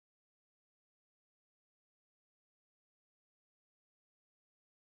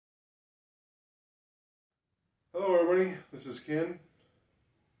Hello everybody, this is Ken.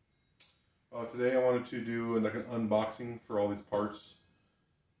 Today I wanted to do an unboxing for all these parts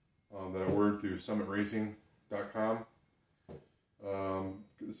that I ordered through summitracing.com.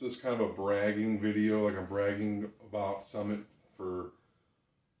 This is kind of a bragging video, like I'm bragging about Summit for,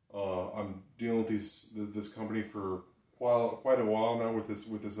 I'm dealing with this company for quite a while now with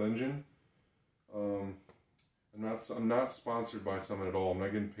this engine. I'm not sponsored by Summit at all. I'm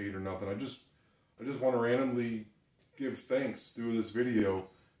not getting paid or nothing. I just want to randomly give thanks through this video,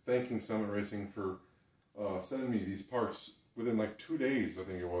 thanking Summit Racing for sending me these parts within like 2 days, I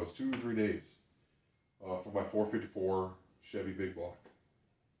think it was, 2 or 3 days, for my 454 Chevy Big Block.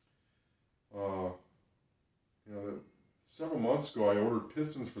 Several months ago I ordered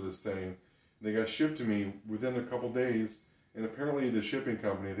pistons for this thing, and they got shipped to me within a couple days, and apparently the shipping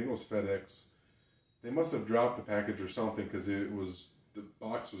company, I think it was FedEx, they must have dropped the package or something because the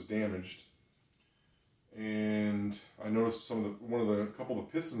box was damaged. And I noticed a couple of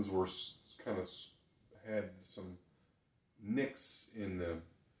the pistons were kind of had some nicks in them,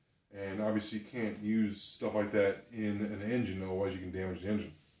 and obviously you can't use stuff like that in an engine, otherwise you can damage the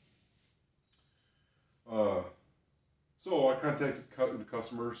engine. So I contacted the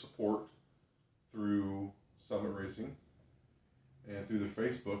customer support through Summit Racing and through their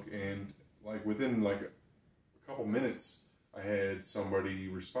Facebook, and like within like a couple minutes I had somebody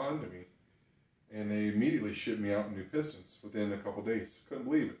respond to me. And they immediately shipped me out new pistons within a couple days. Couldn't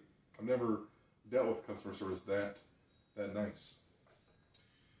believe it. I've never dealt with customer service that nice.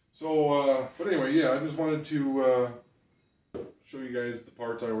 So, but anyway, yeah, I just wanted to show you guys the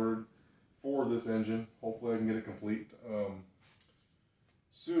parts I ordered for this engine. Hopefully I can get it complete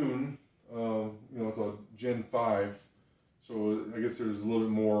soon. It's a Gen 5, so I guess there's a little bit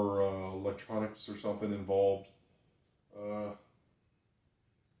more electronics or something involved.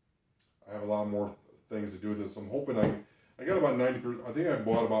 I have a lot more things to do with this. I'm hoping I got about 90%. I think I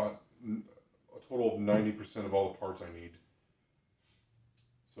bought about a total of 90% of all the parts I need.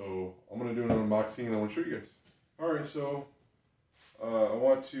 So I'm going to do an unboxing and I want to show you guys. Alright, so I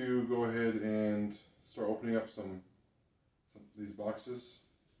want to go ahead and start opening up some of these boxes.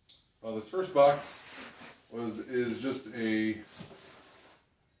 This first box is just it's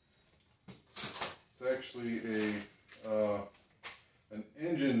actually an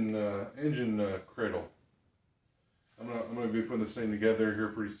engine cradle. I'm gonna be putting this thing together here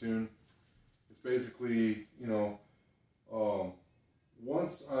pretty soon. It's basically,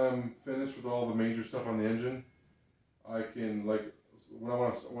 once I'm finished with all the major stuff on the engine, I can, like, when I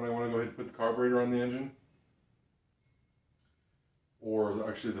want to go ahead and put the carburetor on the engine, or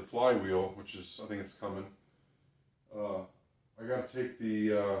actually the flywheel, which is, I think it's coming. I gotta take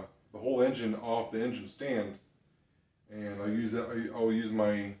the whole engine off the engine stand. And I'll use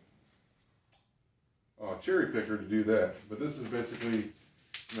my cherry picker to do that. But this is basically,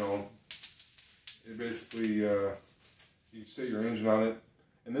 you set your engine on it,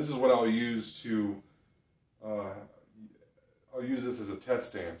 and this is what I'll use to. I'll use this as a test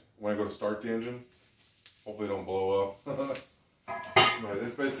stand when I go to start the engine. Hopefully, it don't blow up. But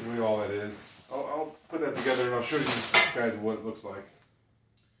that's basically all that is. I'll put that together and I'll show you guys what it looks like.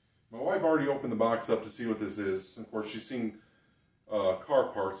 My wife already opened the box up to see what this is. Of course, she's seen car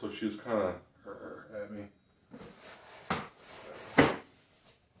parts, so she was kind of at me.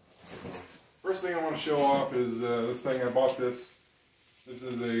 First thing I want to show off is this thing. I bought this. This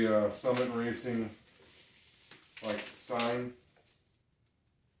is a Summit Racing sign.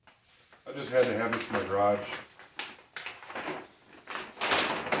 I just had to have this in my garage.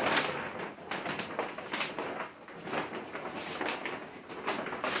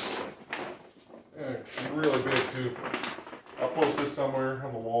 It's really big too. I'll post this somewhere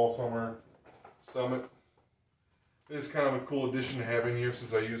on the wall somewhere. Summit. It's kind of a cool addition to have in here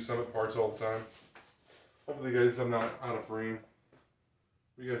since I use Summit parts all the time. Hopefully, guys, I'm not out of frame.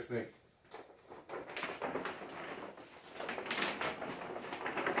 What do you guys think?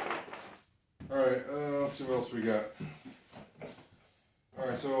 Alright, let's see what else we got.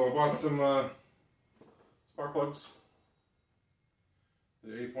 Alright, so I bought some spark plugs.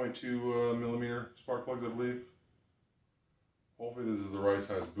 The 8.2 millimeter spark plugs, I believe. Hopefully this is the right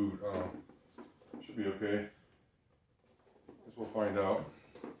size boot. Should be okay. Guess we'll find out.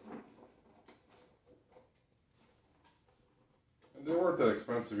 And they weren't that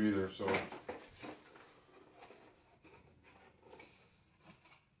expensive either, so.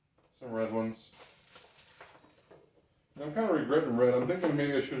 Some red ones. And I'm kind of regretting red. I'm thinking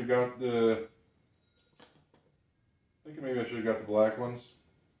maybe I should have got the black ones,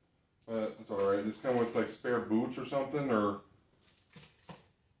 but it's alright. It's kind of with like spare boots or something, or I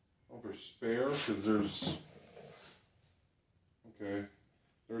don't know if they're spare because there's Okay,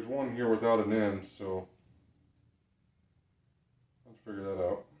 there's one here without an end, so let's figure that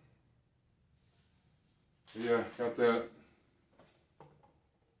out. But yeah, got that.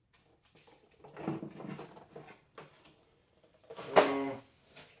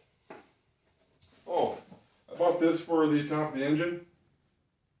 Oh, I bought this for the top of the engine.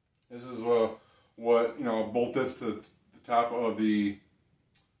 This is what, you know, bolt this to the top of the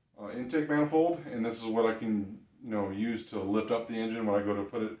intake manifold, and this is what I can, you know, use to lift up the engine when I go to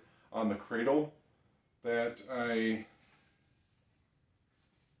put it on the cradle that I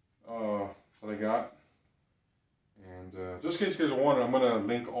got. And just in case you guys are wondering, I'm going to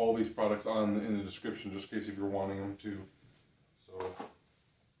link all these products in the description, just in case if you're wanting them too. So,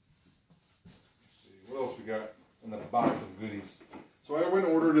 let's see what else we got in the box of goodies. So I went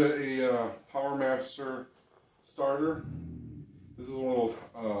and ordered a PowerMaster starter. This is one of those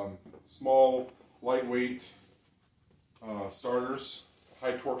small, lightweight starters,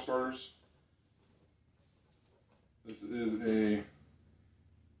 high torque starters. This is a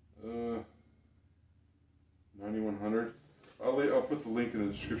 9100. I'll put the link in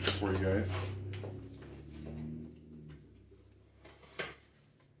the description for you guys.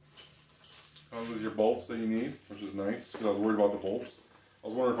 Comes with your bolts that you need, which is nice, because I was worried about the bolts. I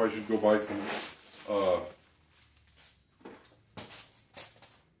was wondering if I should go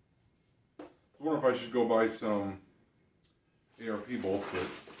buy some ARP bolts, but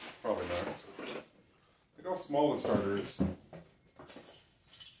probably not. Look how small the starter is.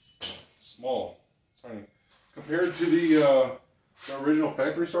 Small, tiny. Compared to the original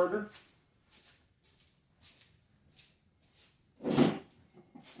factory starter.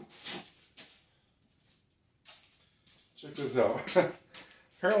 Check this out.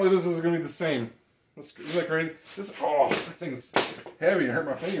 Apparently this is going to be the same. Isn't that crazy? That thing is heavy and hurt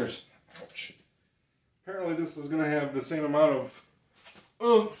my fingers. Ouch. Apparently this is going to have the same amount of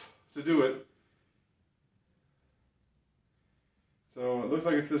oomph to do it. So it looks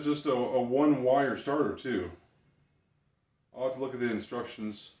like it's just a one-wire starter too. I'll have to look at the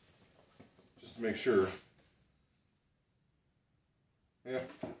instructions just to make sure. Yeah,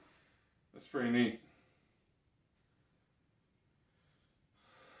 that's pretty neat.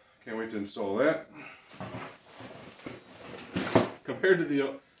 Can't wait to install that. Compared to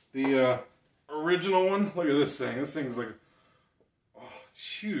the original one, look at this thing. This thing's like, oh,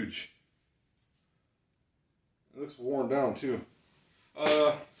 it's huge. It looks worn down too.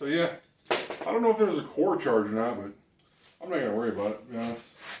 So yeah, I don't know if there's a cord charge or not, but I'm not gonna worry about it, to be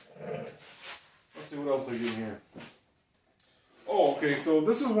honest. Let's see what else I get in here. Oh, okay. So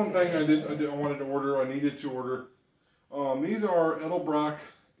this is one thing I wanted to order. I needed to order. These are Edelbrock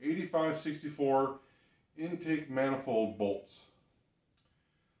 8564 intake manifold bolts.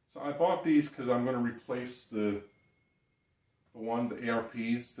 So I bought these because I'm going to replace the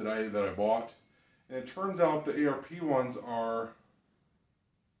ARPs that I bought, and it turns out the ARP ones are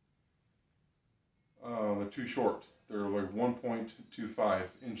they're too short. They're like 1.25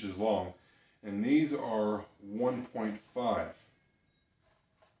 inches long, and these are 1.5.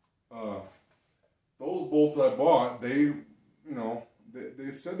 Those bolts I bought, they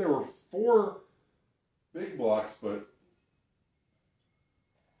said there were 4 big blocks, but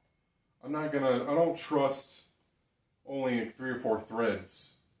I don't trust only 3 or 4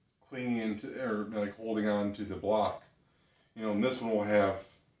 threads clinging into, or like holding on to the block. You know, and this one will have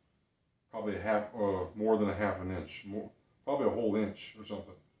probably more than a half an inch, probably a whole inch or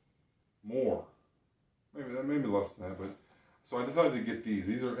something. More. Maybe less than that, but so I decided to get these.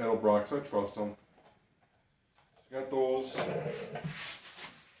 These are Edelbrock, so I trust them. Got those.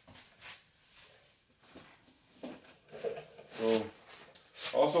 So,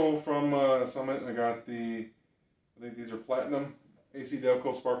 also from Summit, I got I think these are platinum AC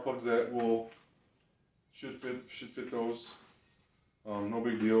Delco spark plugs that should fit those. No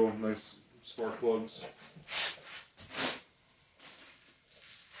big deal. Nice spark plugs.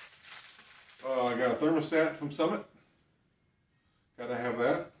 I got a thermostat from Summit. Gotta have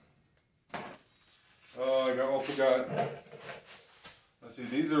that. I also got, let's see,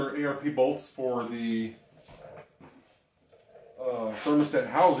 these are ARP bolts for the thermostat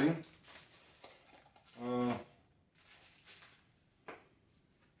housing. I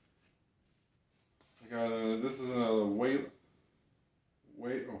got this is a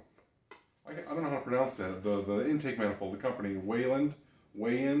I don't know how to pronounce that. The intake manifold, the company Wayand.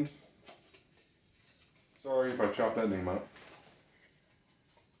 Sorry if I chopped that name up.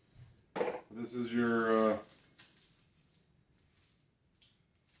 This is your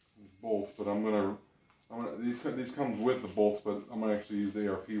bolts, but these comes with the bolts, but I'm gonna actually use the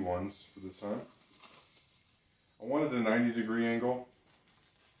ARP ones for this time. I wanted a 90-degree angle.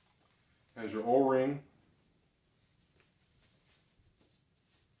 Has your O-ring.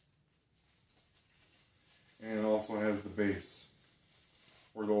 And it also has the base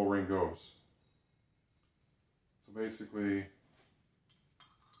where the O-ring goes. So basically,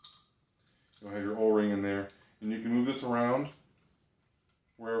 you'll have your O-ring in there, and you can move this around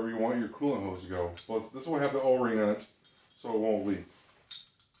wherever you want your coolant hose to go. So this will have the O-ring on it, so it won't leak,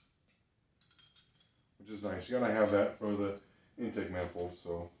 which is nice. You gotta have that for the intake manifold.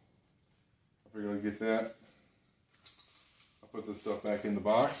 So I figured I'd get that. I'll put this stuff back in the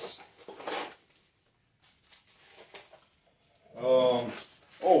box. Oh,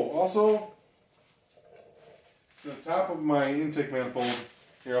 also, the top of my intake manifold,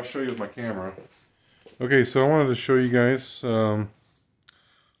 here I'll show you with my camera. Okay, so I wanted to show you guys,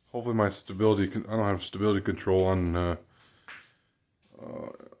 hopefully my stability, I don't have stability control on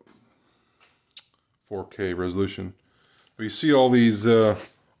 4K resolution. But you see all these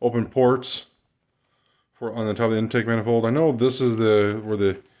open ports on the top of the intake manifold. I know this is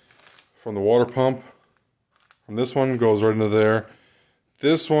from the water pump. From this one goes right into there.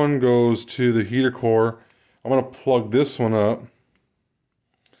 This one goes to the heater core. I'm going to plug this one up.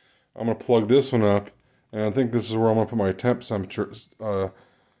 And I think this is where I'm going to put my temp temperature,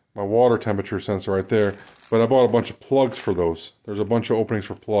 my water temperature sensor right there. But I bought a bunch of plugs for those. There's a bunch of openings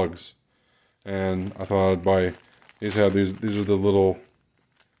for plugs, and I thought I'd buy these. These are the little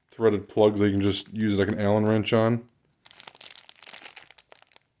threaded plugs that you can just use like an Allen wrench on.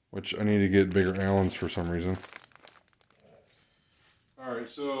 Which I need to get bigger Allens for some reason. Alright,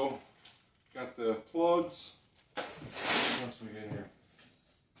 so got the plugs. What else do we get here?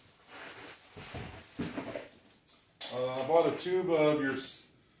 I bought a tube of your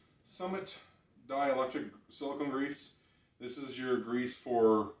Summit dielectric silicone grease. This is your grease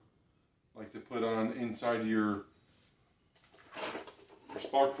for, like, to put on inside your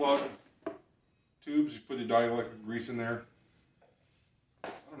spark plug tubes. You put the dielectric grease in there. I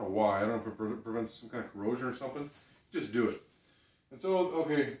don't know why. I don't know if it prevents some kind of corrosion or something. Just do it. And so,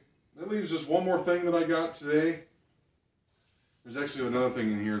 okay, that leaves just one more thing that I got today. There's actually another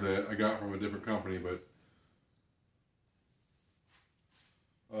thing in here that I got from a different company, but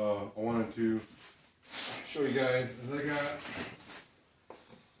I wanted to show you guys that I got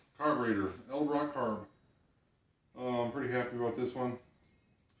carburetor, Edelbrock carb. I'm pretty happy about this one.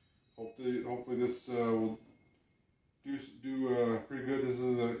 Hopefully this will do pretty good. This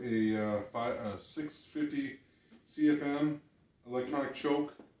is a 650 CFM electronic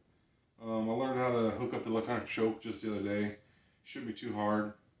choke. I learned how to hook up the electronic choke just the other day. Shouldn't be too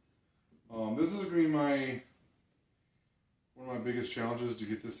hard. This is going to be one of my biggest challenges to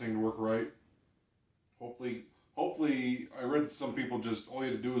get this thing to work right. Hopefully, I read some people just all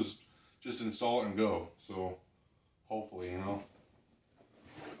you have to do is just install it and go. So hopefully, you know.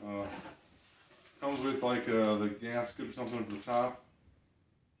 Comes with like the gasket or something at the top,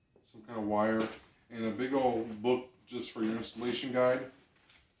 some kind of wire, and a big old book just for your installation guide.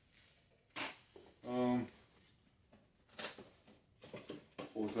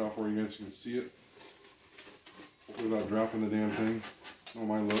 Pull this out for you guys so you can see it. Hopefully without dropping the damn thing. Oh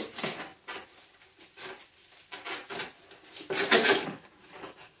my, look.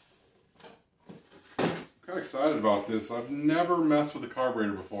 I'm kind of excited about this. I've never messed with a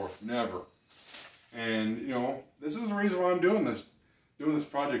carburetor before. Never. And, you know, this is the reason why I'm doing this. Doing this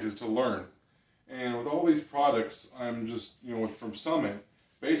project is to learn. And with all these products, I'm just, you know, from Summit,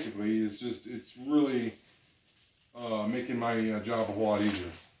 basically, it's really making my job a whole lot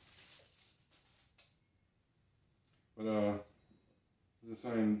easier. But, as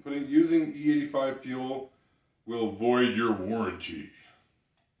I saying, using E85 fuel will void your warranty.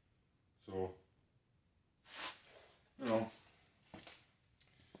 So, you know.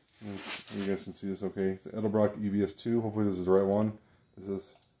 You guys can see this okay. It's Edelbrock EVS2. Hopefully this is the right one. This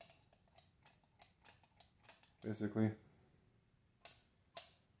is basically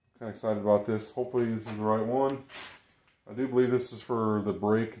kind of excited about this. Hopefully this is the right one. I do believe this is for the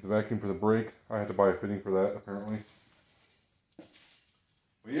brake, the vacuum for the brake. I had to buy a fitting for that apparently.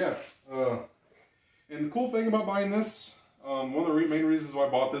 But yeah, and the cool thing about buying this, one of the main reasons why I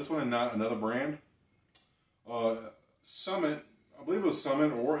bought this one and not another brand, Summit, I believe it was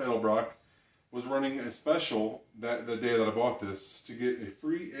Summit or Edelbrock, was running a special the day that I bought this to get a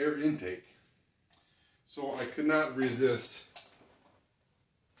free air intake. So I could not resist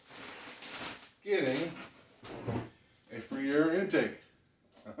getting a free air intake.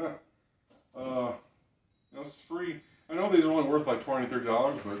 It's free. I know these are only worth like $20,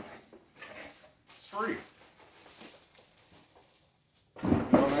 $30, but it's free. You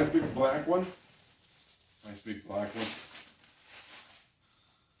know, a nice big black one. Nice big black one.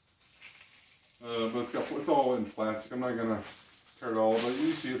 But it's all in plastic. I'm not gonna tear it all, but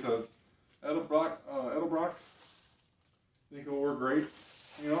you see it's a Edelbrock. Edelbrock. I think it'll work great.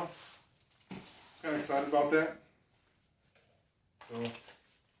 You know, kind of excited about that. So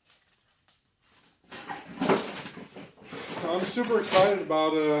I'm super excited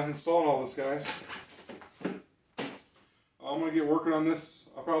about installing all this, guys. I'm gonna get working on this.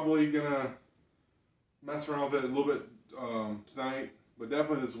 I'm probably gonna mess around with it a little bit tonight, but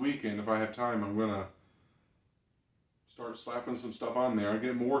definitely this weekend, if I have time, I'm gonna start slapping some stuff on there. I'm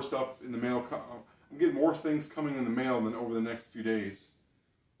getting more stuff in the mail. I'm getting more things coming in the mail than over the next few days.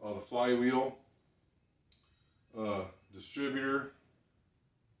 The flywheel, distributor,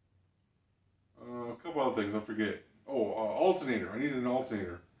 a couple other things I forget. Oh, alternator. I need an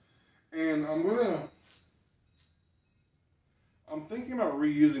alternator, and I'm thinking about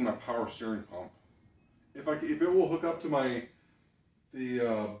reusing my power steering pump. If it will hook up to the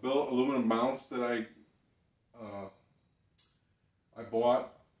billet aluminum mounts that I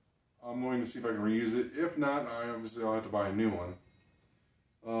bought, I'm going to see if I can reuse it. If not, I'll have to buy a new one.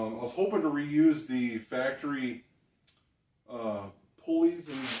 I was hoping to reuse the factory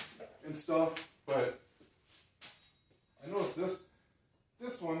pulleys and stuff, but I noticed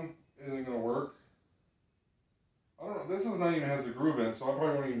this one isn't going to work. I don't know. This is not even has the groove in it, so I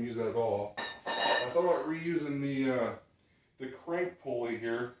probably won't even use that at all. I thought about reusing the crank pulley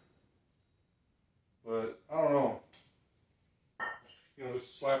here, but I don't know. You know,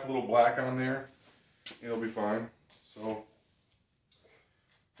 just slap a little black on there, it'll be fine. So,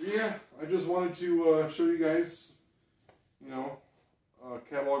 yeah, I just wanted to show you guys, you know, a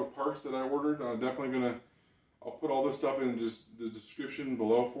catalog of parts that I ordered. I'll put all this stuff in just the description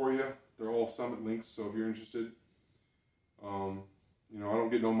below for you. They're all Summit links, so if you're interested. You know, I don't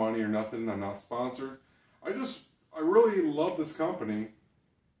get no money or nothing. I'm not sponsored. I really love this company,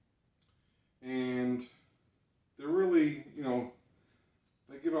 and they're really, you know,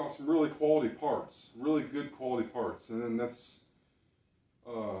 they give out some really quality parts, really good quality parts, and then that's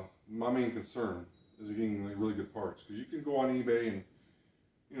my main concern is getting like really good parts, because you can go on eBay and,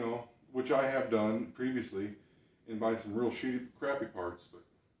 you know, which I have done previously, and buy some real shitty, crappy parts, but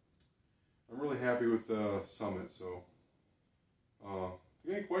I'm really happy with Summit. So, if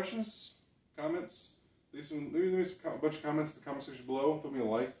you have any questions, comments, leave me a bunch of comments in the comment section below. Throw me a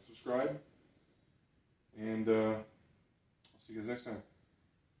like, subscribe, and I'll see you guys next time.